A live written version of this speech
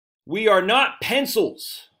We are not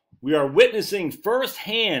pencils. We are witnessing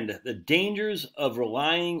firsthand the dangers of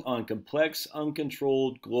relying on complex,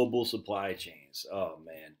 uncontrolled global supply chains. Oh,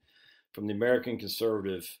 man. From the American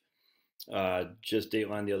Conservative, just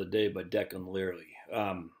Dateline the other day by Declan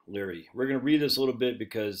Leary. We're going to read this a little bit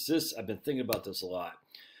because I've been thinking about this a lot.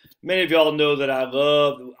 Many of y'all know that I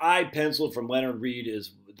love iPencil from Leonard Read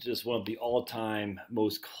is just one of the all-time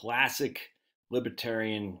most classic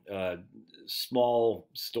libertarian small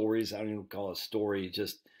stories. I don't even call it a story.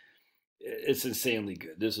 It's insanely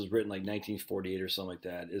good. This was written like 1948 or something like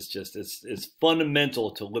that. It's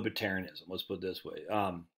fundamental to libertarianism. Let's put it this way.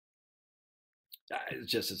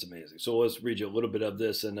 It's amazing. So let's read you a little bit of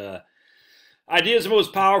this. And ideas are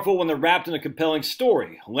most powerful when they're wrapped in a compelling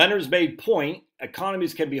story. Leonard's made point: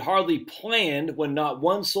 economies can be hardly planned when not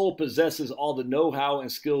one soul possesses all the know-how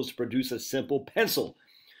and skills to produce a simple pencil.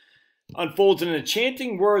 Unfolds in the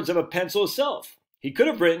enchanting words of a pencil itself. He could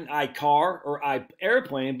have written I car or I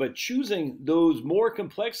airplane, but choosing those more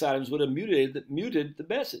complex items would have muted the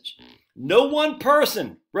message. No one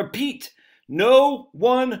person, repeat, no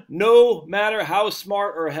one, no matter how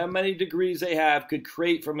smart or how many degrees they have, could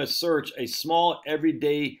create from a search a small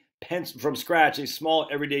everyday pencil from scratch, a small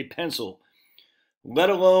everyday pencil, let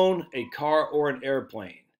alone a car or an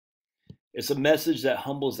airplane. It's a message that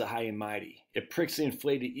humbles the high and mighty. It pricks the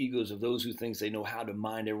inflated egos of those who think they know how to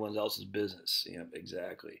mind everyone else's business. Yeah,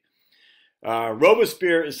 exactly.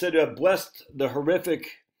 Robespierre is said to have blessed the horrific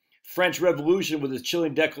French Revolution with his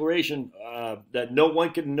chilling declaration that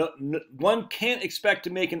one can't expect to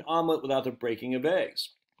make an omelet without the breaking of eggs.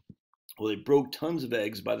 Well, they broke tons of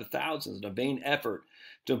eggs by the thousands in a vain effort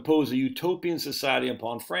to impose a utopian society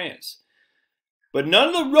upon France. But none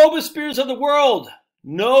of the Robespierres of the world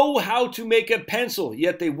know how to make a pencil,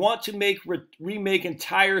 yet they want to remake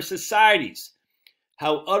entire societies.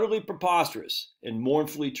 How utterly preposterous and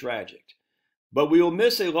mournfully tragic. But we will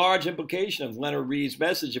miss a large implication of Leonard Read's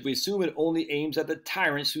message if we assume it only aims at the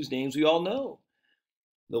tyrants whose names we all know.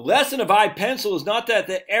 The lesson of iPencil is not that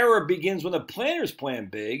the error begins when the planners plan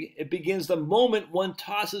big. It begins the moment one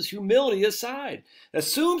tosses humility aside,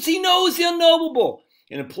 assumes he knows the unknowable,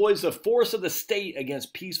 and employs the force of the state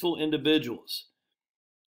against peaceful individuals.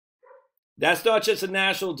 That's not just a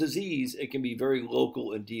national disease. It can be very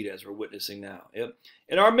local indeed, as we're witnessing now. Yep.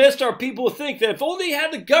 In our midst are people who think that if only they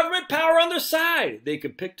had the government power on their side, they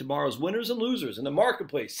could pick tomorrow's winners and losers in the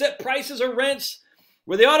marketplace, set prices or rents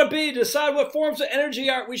where they ought to be, decide what forms of energy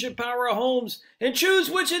we should power our homes, and choose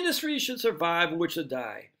which industries should survive and which should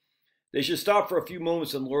die. They should stop for a few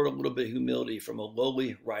moments and learn a little bit of humility from a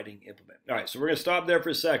lowly writing implement. All right, so we're going to stop there for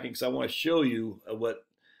a second because I want to show you what.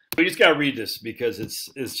 We just got to read this because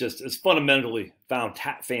it's fundamentally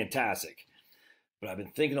fantastic. But I've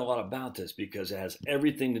been thinking a lot about this because it has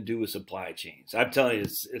everything to do with supply chains. I'm telling you,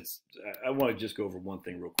 I want to just go over one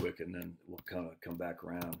thing real quick and then we'll kind of come back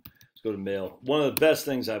around. Let's go to mail. One of the best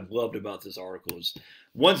things I've loved about this article is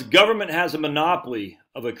once government has a monopoly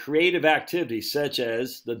of a creative activity such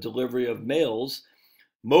as the delivery of mails,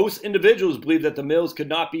 most individuals believe that the mails could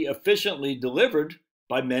not be efficiently delivered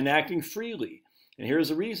by men acting freely. And here's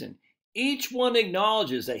the reason. Each one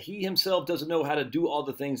acknowledges that he himself doesn't know how to do all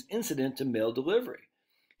the things incident to mail delivery.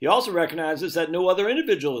 He also recognizes that no other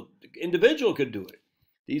individual could do it.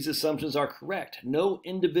 These assumptions are correct. No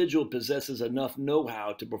individual possesses enough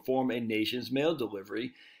know-how to perform a nation's mail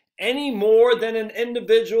delivery any more than an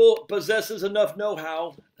individual possesses enough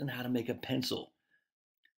know-how on how to make a pencil.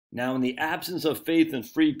 Now, in the absence of faith in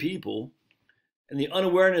free people, and the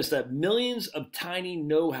unawareness that millions of tiny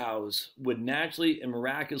know-hows would naturally and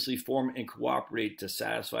miraculously form and cooperate to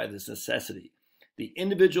satisfy this necessity, the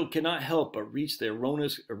individual cannot help but reach the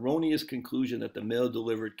erroneous conclusion that the mail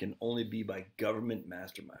delivered can only be by government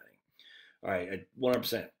masterminding. All right, at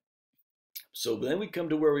 100%. So then we come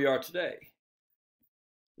to where we are today.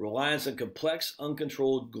 Reliance on complex,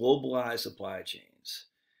 uncontrolled, globalized supply chains.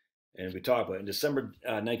 And we talk about it. In December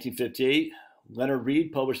 1958, Leonard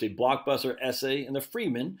Read published a blockbuster essay in the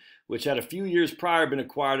Freeman, which had a few years prior been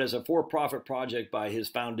acquired as a for-profit project by his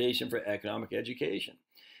Foundation for Economic Education.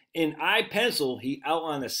 In iPencil, he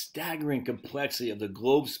outlined the staggering complexity of the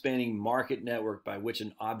globe-spanning market network by which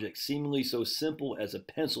an object seemingly so simple as a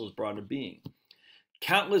pencil is brought into being.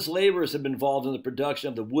 Countless laborers have been involved in the production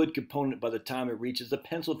of the wood component by the time it reaches the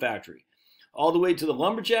pencil factory, all the way to the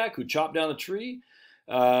lumberjack who chopped down the tree.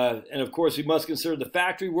 And of course, we must consider the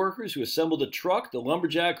factory workers who assembled the truck, the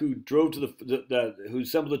lumberjack who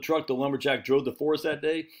assembled the truck, the lumberjack drove the forest that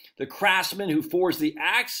day, the craftsman who forged the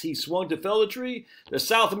axe he swung to fell the tree, the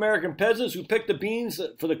South American peasants who picked the beans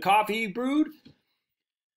for the coffee he brewed.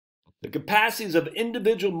 The capacities of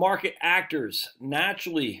individual market actors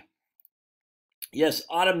naturally yes,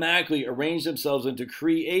 automatically arrange themselves into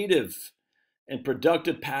creative and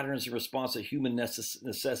productive patterns in response to human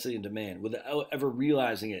necessity and demand. Without ever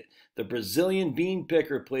realizing it, the Brazilian bean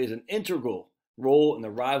picker plays an integral role in the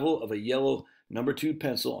arrival of a yellow #2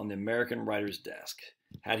 pencil on the American writer's desk.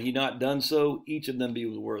 Had he not done so, each of them be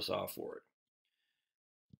worse off for it.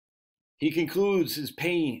 He concludes his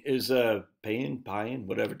paying,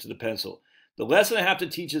 whatever, to the pencil. The lesson I have to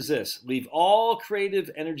teach is this: leave all creative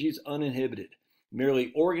energies uninhibited.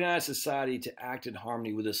 Merely organize society to act in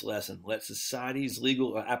harmony with this lesson. Let society's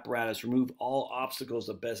legal apparatus remove all obstacles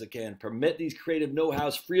the best it can. Permit these creative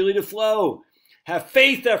know-hows freely to flow. Have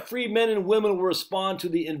faith that free men and women will respond to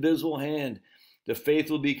the invisible hand. The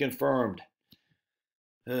faith will be confirmed.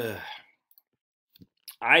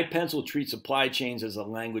 iPencil treats supply chains as a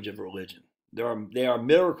language of religion. They are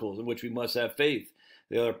miracles in which we must have faith.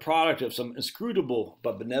 They are a product of some inscrutable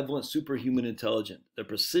but benevolent superhuman intelligence. The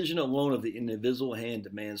precision alone of the invisible hand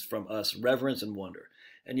demands from us reverence and wonder.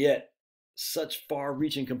 And yet, such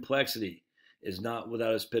far-reaching complexity is not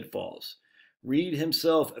without its pitfalls. Reed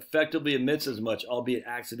himself effectively admits as much, albeit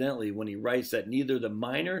accidentally, when he writes that neither the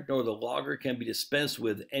miner nor the logger can be dispensed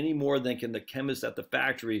with any more than can the chemist at the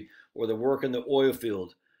factory or the worker in the oil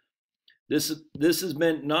field. This is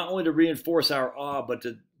meant not only to reinforce our awe, but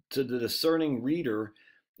to the discerning reader,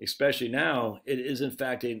 especially now, it is in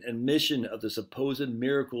fact an admission of the supposed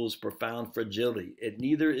miracle's profound fragility. It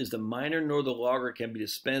neither is the miner nor the logger can be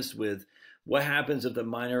dispensed with. What happens if the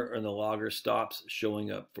miner or the logger stops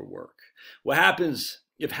showing up for work? What happens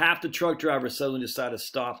if half the truck drivers suddenly decide to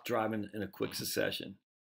stop driving in a quick succession?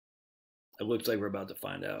 It looks like we're about to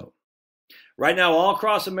find out. Right now, all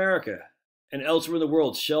across America and elsewhere in the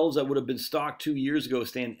world, shelves that would have been stocked 2 years ago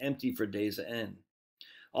stand empty for days to end.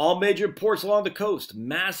 All major ports along the coast,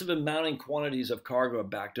 massive and mounting quantities of cargo are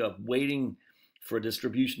backed up, waiting for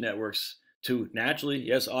distribution networks to naturally,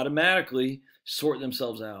 yes, automatically, sort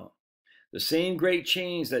themselves out. The same great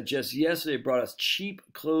chains that just yesterday brought us cheap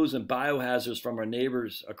clothes and biohazards from our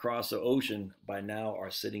neighbors across the ocean by now are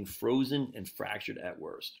sitting frozen and fractured at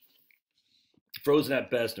worst. Frozen at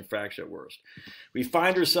best and fractured at worst. We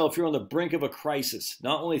find ourselves here on the brink of a crisis,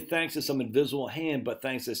 not only thanks to some invisible hand, but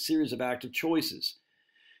thanks to a series of active choices.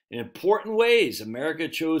 In important ways, America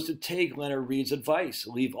chose to take Leonard Reed's advice: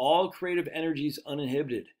 leave all creative energies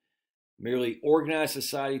uninhibited. Merely organize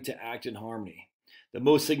society to act in harmony. The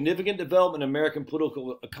most significant development in American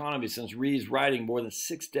political economy since Reed's writing more than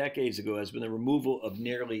 6 decades ago has been the removal of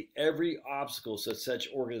nearly every obstacle to such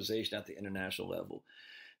organization at the international level.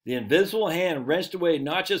 The invisible hand wrenched away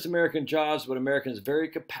not just American jobs, but Americans' very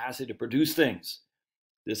capacity to produce things.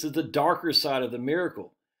 This is the darker side of the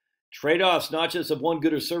miracle. Trade-offs not just of one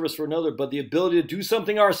good or service for another, but the ability to do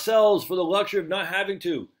something ourselves for the luxury of not having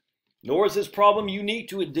to. Nor is this problem unique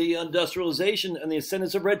to deindustrialization and the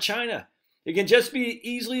ascendance of Red China. It can just be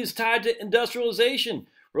easily as tied to industrialization.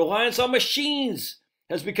 Reliance on machines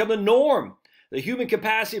has become the norm. The human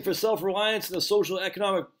capacity for self-reliance and the social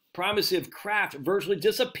economic primacy of craft virtually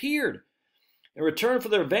disappeared. In return for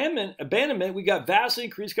their abandonment, we got vastly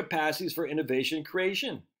increased capacities for innovation and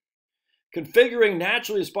creation, configuring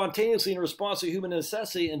naturally and spontaneously in response to human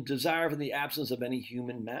necessity and desire in the absence of any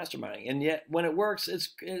human masterminding. And yet, when it works,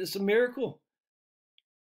 it's a miracle.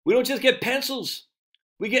 We don't just get pencils.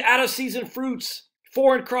 We get out-of-season fruits,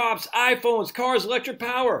 foreign crops, iPhones, cars, electric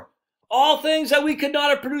power. All things that we could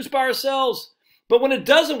not have produced by ourselves. But when it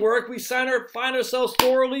doesn't work, we find ourselves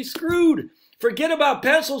thoroughly screwed. Forget about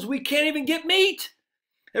pencils, we can't even get meat.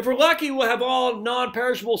 If we're lucky, we'll have all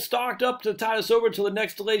non-perishable stocked up to tide us over until the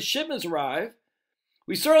next delayed shipments arrive.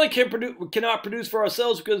 We certainly cannot produce for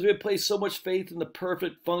ourselves because we have placed so much faith in the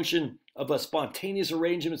perfect function of a spontaneous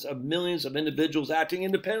arrangements of millions of individuals acting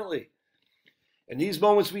independently. In these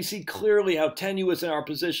moments, we see clearly how tenuous our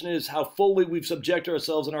position is, how fully we've subjected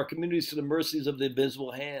ourselves and our communities to the mercies of the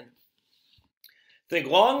invisible hand. Think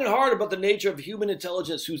long and hard about the nature of human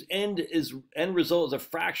intelligence, whose end result is a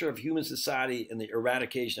fracture of human society and the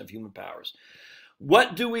eradication of human powers.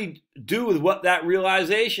 What do we do with that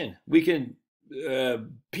realization? We can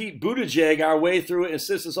Pete Buttigieg our way through it and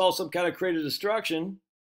insist it's all some kind of creative destruction.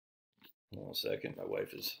 Hold on a second, my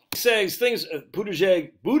wife is says things.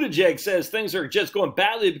 Buttigieg says things are just going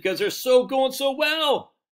badly because they're going so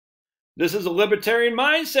well. This is a libertarian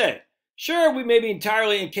mindset. Sure, we may be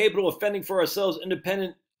entirely incapable of fending for ourselves,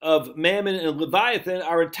 independent of Mammon and Leviathan.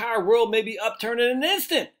 Our entire world may be upturned in an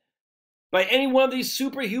instant by any one of these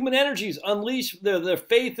superhuman energies. Unleash their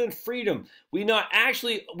faith and freedom. We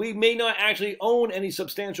may not actually own any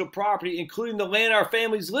substantial property, including the land our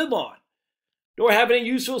families live on, nor have any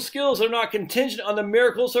useful skills that are not contingent on the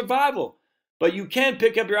miracle of survival. But you can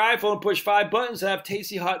pick up your iPhone, push 5 buttons, and have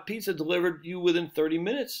tasty hot pizza delivered to you within 30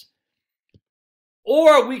 minutes.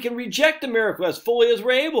 Or we can reject the miracle as fully as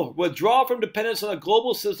we're able, withdraw from dependence on a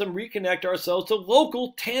global system, reconnect ourselves to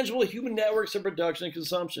local, tangible human networks of production and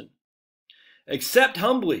consumption. Accept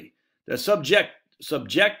humbly that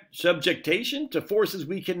subjectation to forces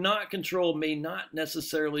we cannot control may not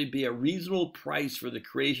necessarily be a reasonable price for the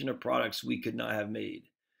creation of products we could not have made.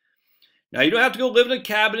 Now, you don't have to go live in a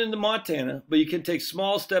cabin in Montana, but you can take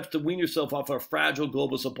small steps to wean yourself off our fragile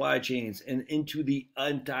global supply chains and into the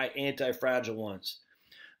anti-fragile ones.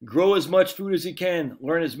 Grow as much food as you can.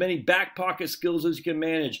 Learn as many back pocket skills as you can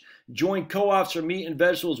manage. Join co-ops for meat and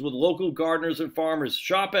vegetables with local gardeners and farmers.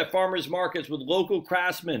 Shop at farmers markets with local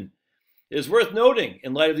craftsmen. It is worth noting,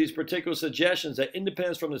 in light of these particular suggestions, that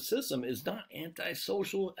independence from the system is not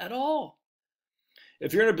antisocial at all.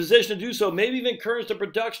 If you're in a position to do so, maybe even encourage the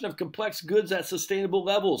production of complex goods at sustainable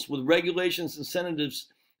levels with regulations and incentives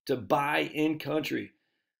to buy in country.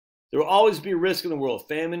 There will always be a risk in the world.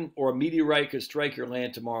 Famine or a meteorite could strike your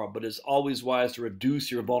land tomorrow, but it's always wise to reduce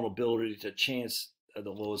your vulnerability to chance at the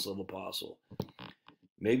lowest level possible.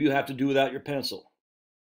 Maybe you have to do without your pencil.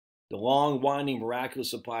 The long, winding, miraculous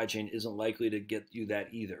supply chain isn't likely to get you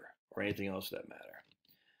that either, or anything else for that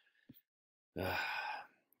matter.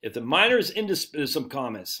 If the miner is some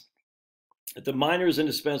comments. If the miner is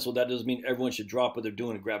indispensable, that doesn't mean everyone should drop what they're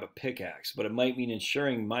doing and grab a pickaxe, but it might mean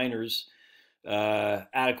ensuring miners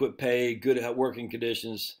adequate pay, good working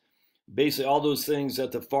conditions, basically all those things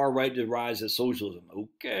that the far right derives as socialism.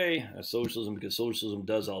 Okay, that's socialism because socialism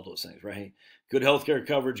does all those things, right? Good healthcare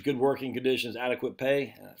coverage, good working conditions, adequate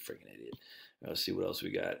pay. Freaking idiot. Let's see what else we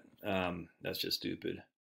got. That's just stupid.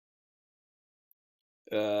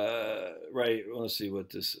 Right. Let's see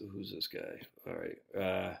who's this guy? All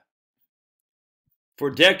right. For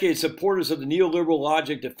decades, supporters of the neoliberal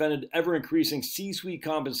logic defended ever-increasing C-suite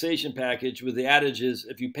compensation package with the adages,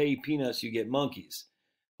 if you pay peanuts, you get monkeys,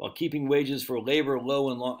 while keeping wages for labor low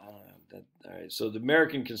and long. All right, so the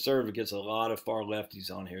American conservative gets a lot of far lefties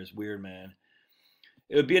on here. It's weird, man.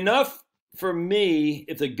 It would be enough for me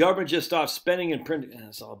if the government just stopped spending and printing.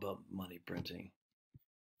 It's all about money printing.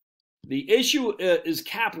 The issue is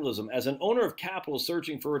capitalism. As an owner of capital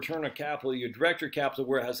searching for return on capital, you direct your capital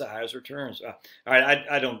where it has the highest returns. All right,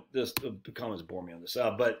 I don't, the comments bore me on this,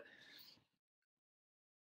 but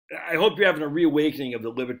I hope you're having a reawakening of the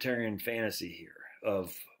libertarian fantasy here.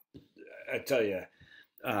 I tell you,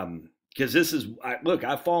 because this is, look,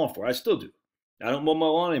 I've fallen for it. I still do. I don't mow my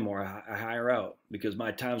lawn anymore. I hire out because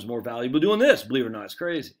my time's more valuable doing this. Believe it or not, it's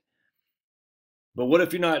crazy. But what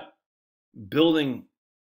if you're not building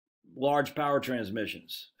large power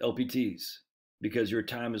transmissions, LPTs, because your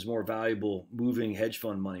time is more valuable moving hedge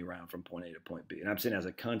fund money around from point A to point B? And I'm saying as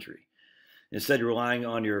a country. Instead, you're relying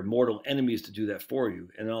on your mortal enemies to do that for you.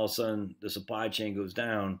 And then all of a sudden, the supply chain goes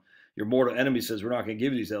down. Your mortal enemy says, we're not going to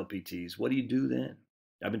give you these LPTs. What do you do then?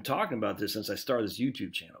 I've been talking about this since I started this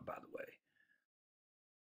YouTube channel, by the way.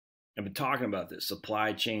 I've been talking about this,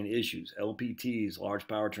 supply chain issues, LPTs, large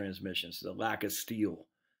power transmissions, the lack of steel.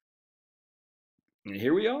 And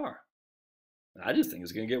here we are. I just think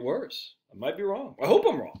it's going to get worse. I might be wrong. I hope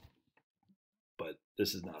I'm wrong. But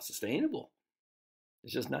this is not sustainable.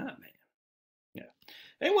 It's just not, man. Yeah.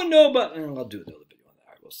 Anyone know about, I'll do another video on that.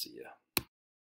 All right, we'll see you.